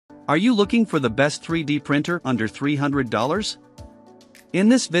Are you looking for the best 3D printer under $300? In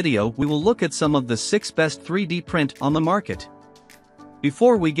this video we will look at some of the 6 best 3D print on the market.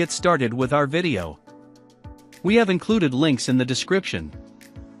 Before we get started with our video, we have included links in the description.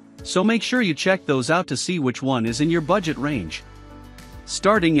 So make sure you check those out to see which one is in your budget range.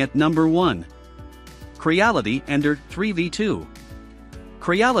 Starting at number 1. Creality Ender 3v2.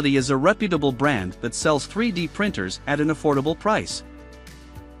 Creality is a reputable brand that sells 3D printers at an affordable price.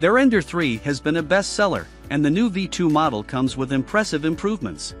 Their Ender 3 has been a bestseller, and the new V2 model comes with impressive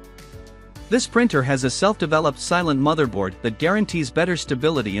improvements. This printer has a self-developed silent motherboard that guarantees better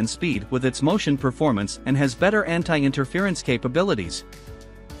stability and speed with its motion performance and has better anti-interference capabilities.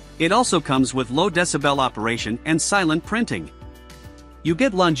 It also comes with low decibel operation and silent printing. You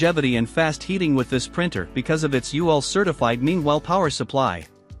get longevity and fast heating with this printer because of its UL certified Meanwell power supply.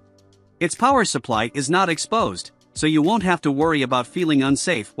 Its power supply is not exposed, so you won't have to worry about feeling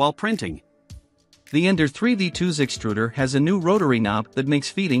unsafe while printing. The Ender 3v2's extruder has a new rotary knob that makes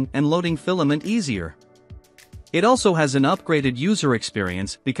feeding and loading filament easier. It also has an upgraded user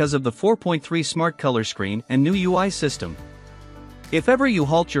experience because of the 4.3 smart color screen and new UI system. If ever you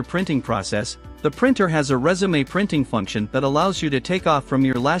halt your printing process, the printer has a resume printing function that allows you to take off from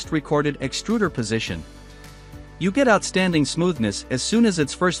your last recorded extruder position. You get outstanding smoothness as soon as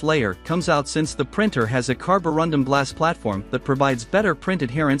its first layer comes out, since the printer has a carborundum glass platform that provides better print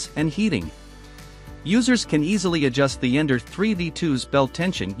adherence and heating. Users can easily adjust the Ender 3v2's belt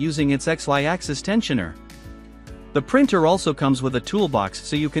tension using its XY axis tensioner. The printer also comes with a toolbox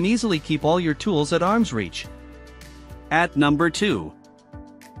so you can easily keep all your tools at arm's reach. At number 2.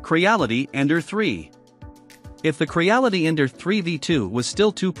 Creality Ender 3. If the Creality Ender 3v2 was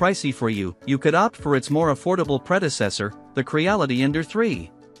still too pricey for you, you could opt for its more affordable predecessor, the Creality Ender 3.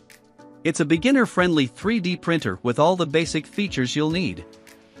 It's a beginner-friendly 3D printer with all the basic features you'll need.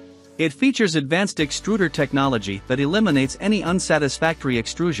 It features advanced extruder technology that eliminates any unsatisfactory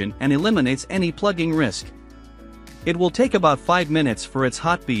extrusion and eliminates any plugging risk. It will take about 5 minutes for its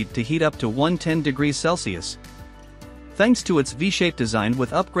hot bead to heat up to 110 degrees Celsius. Thanks to its V-shaped design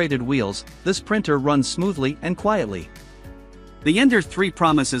with upgraded wheels, this printer runs smoothly and quietly. The Ender 3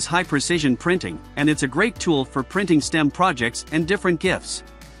 promises high-precision printing, and it's a great tool for printing STEM projects and different gifts.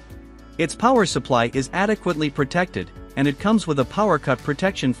 Its power supply is adequately protected, and it comes with a power cut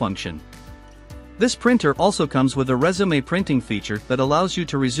protection function. This printer also comes with a resume printing feature that allows you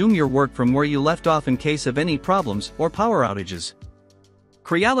to resume your work from where you left off in case of any problems or power outages.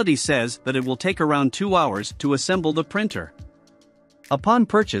 Creality says that it will take around 2 hours to assemble the printer. Upon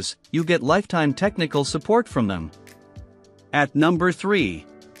purchase, you get lifetime technical support from them. At number 3.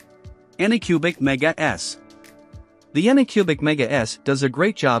 Anycubic Mega S. The Anycubic Mega S does a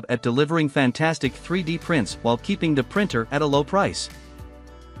great job at delivering fantastic 3D prints while keeping the printer at a low price.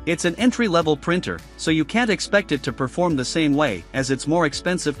 It's an entry-level printer, so you can't expect it to perform the same way as its more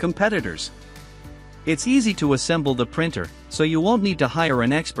expensive competitors. It's easy to assemble the printer, so you won't need to hire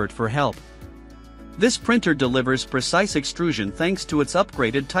an expert for help. This printer delivers precise extrusion thanks to its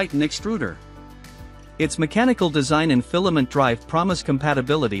upgraded Titan extruder. Its mechanical design and filament drive promise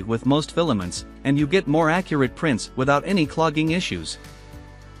compatibility with most filaments, and you get more accurate prints without any clogging issues.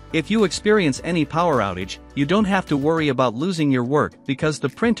 If you experience any power outage, you don't have to worry about losing your work because the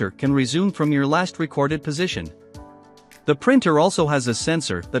printer can resume from your last recorded position. The printer also has a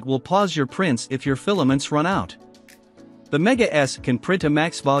sensor that will pause your prints if your filaments run out. The Mega S can print a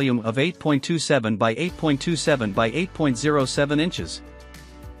max volume of 8.27 by 8.27 by 8.07 inches.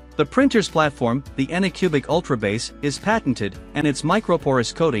 The printer's platform, the Anycubic Ultrabase, is patented, and its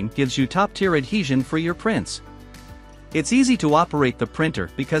microporous coating gives you top-tier adhesion for your prints. It's easy to operate the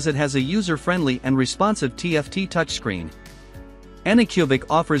printer because it has a user-friendly and responsive TFT touchscreen. Anycubic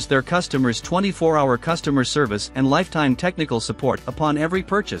offers their customers 24-hour customer service and lifetime technical support upon every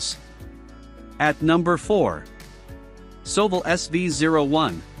purchase. At number 4. Sovol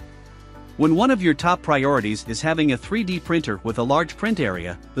SV01. When one of your top priorities is having a 3D printer with a large print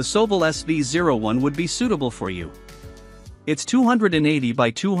area, the Sovol SV01 would be suitable for you. Its 280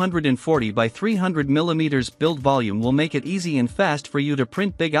 by 240 by 300 mm build volume will make it easy and fast for you to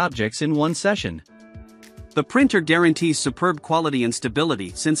print big objects in one session. The printer guarantees superb quality and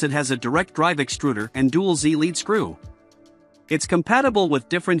stability since it has a direct drive extruder and dual Z lead screw. It's compatible with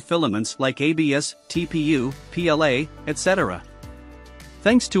different filaments like ABS, TPU, PLA, etc.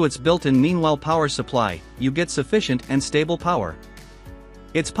 Thanks to its built-in Meanwell power supply, you get sufficient and stable power.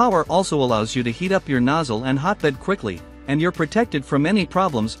 Its power also allows you to heat up your nozzle and hotbed quickly, and you're protected from any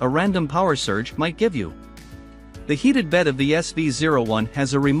problems a random power surge might give you. The heated bed of the SV01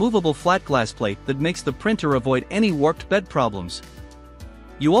 has a removable flat glass plate that makes the printer avoid any warped bed problems.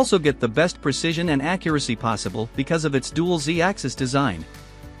 You also get the best precision and accuracy possible because of its dual Z-axis design.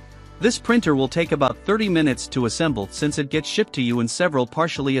 This printer will take about 30 minutes to assemble since it gets shipped to you in several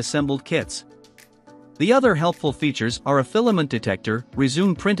partially assembled kits. The other helpful features are a filament detector,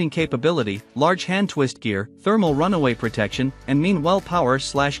 resume printing capability, large hand twist gear, thermal runaway protection, and mean well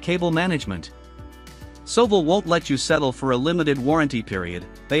power/cable management. Sovol won't let you settle for a limited warranty period.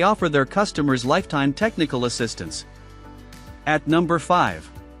 They offer their customers lifetime technical assistance. At number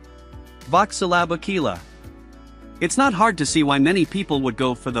 5. Voxelab Aquila. It's not hard to see why many people would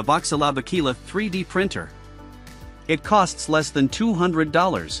go for the Voxelab Aquila 3D printer. It costs less than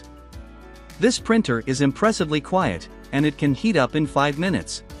 $200. This printer is impressively quiet, and it can heat up in 5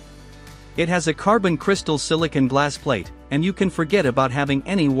 minutes. It has a carbon crystal silicon glass plate, and you can forget about having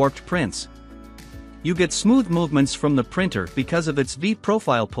any warped prints. You get smooth movements from the printer because of its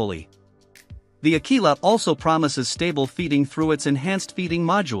V-profile pulley. The Aquila also promises stable feeding through its enhanced feeding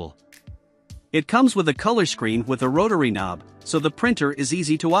module. It comes with a color screen with a rotary knob, so the printer is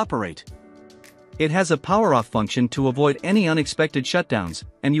easy to operate. It has a power-off function to avoid any unexpected shutdowns,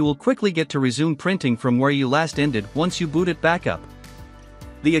 and you will quickly get to resume printing from where you last ended once you boot it back up.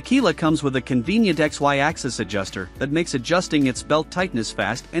 The Aquila comes with a convenient XY axis adjuster that makes adjusting its belt tightness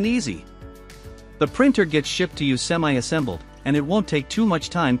fast and easy. The printer gets shipped to you semi-assembled, and it won't take too much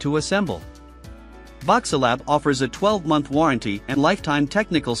time to assemble. Voxelab offers a 12-month warranty and lifetime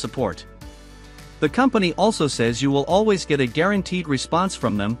technical support. The company also says you will always get a guaranteed response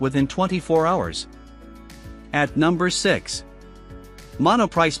from them within 24 hours. At number 6.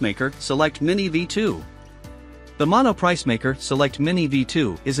 Monopricemaker Select Mini V2. The Monopricemaker Select Mini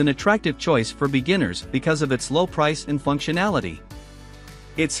V2 is an attractive choice for beginners because of its low price and functionality.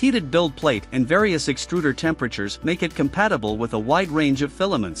 Its heated build plate and various extruder temperatures make it compatible with a wide range of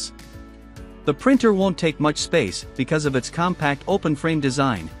filaments. The printer won't take much space because of its compact open-frame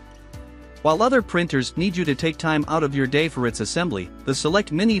design. While other printers need you to take time out of your day for its assembly, the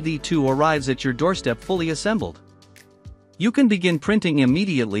Select Mini V2 arrives at your doorstep fully assembled. You can begin printing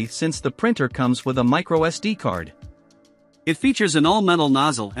immediately since the printer comes with a microSD card. It features an all-metal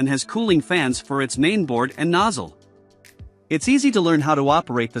nozzle and has cooling fans for its main board and nozzle. It's easy to learn how to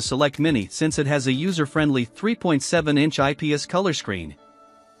operate the Select Mini since it has a user-friendly 3.7-inch IPS color screen.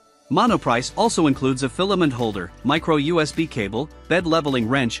 Monoprice also includes a filament holder, micro USB cable, bed leveling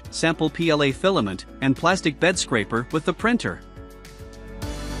wrench, sample PLA filament, and plastic bed scraper with the printer.